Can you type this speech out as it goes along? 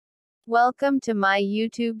Welcome to my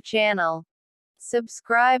YouTube channel.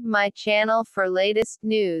 Subscribe my channel for latest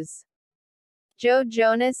news. Joe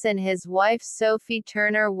Jonas and his wife Sophie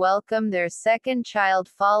Turner welcome their second child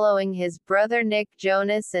following his brother Nick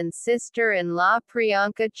Jonas and sister-in-law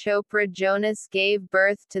Priyanka Chopra Jonas gave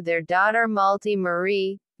birth to their daughter Malti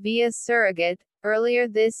Marie, via surrogate, earlier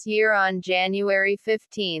this year on January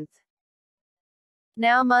 15.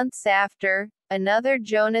 Now months after, another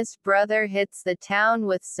Jonas brother hits the town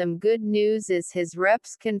with some good news as his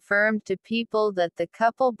reps confirmed to People that the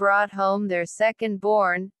couple brought home their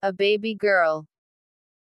second-born, a baby girl.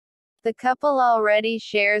 The couple already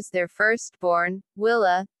shares their firstborn,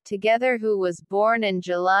 Willa, together, who was born in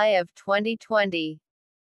July of 2020.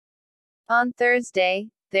 On Thursday,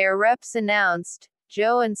 their reps announced,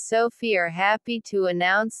 Joe and Sophie are happy to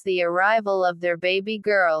announce the arrival of their baby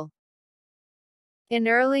girl. In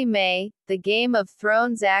early May, the Game of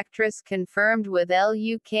Thrones actress confirmed with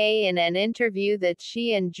LUK in an interview that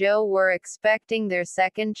she and Joe were expecting their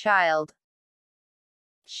second child.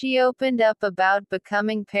 She opened up about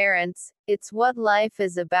becoming parents. "It's what life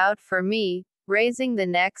is about for me, raising the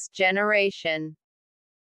next generation."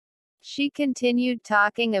 She continued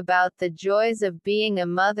talking about the joys of being a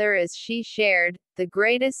mother as she shared, "The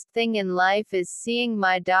greatest thing in life is seeing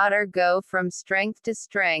my daughter go from strength to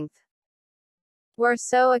strength. We're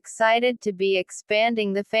so excited to be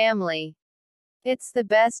expanding the family. It's the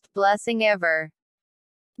best blessing ever."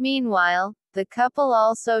 Meanwhile, the couple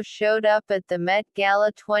also showed up at the Met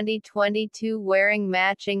Gala 2022 wearing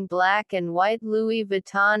matching black and white Louis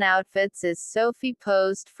Vuitton outfits as Sophie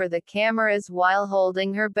posed for the cameras while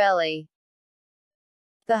holding her belly.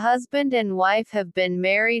 The husband and wife have been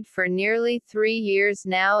married for nearly 3 years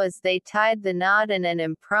now as they tied the knot in an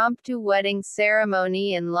impromptu wedding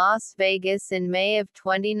ceremony in Las Vegas in May of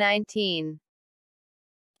 2019.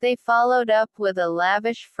 They followed up with a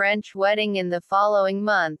lavish French wedding in the following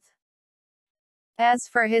month. As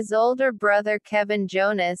for his older brother Kevin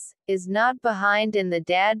Jonas, is not behind in the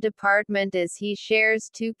dad department as he shares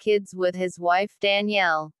 2 kids with his wife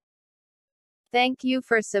Danielle. Thank you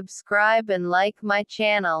for subscribe and like my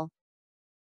channel.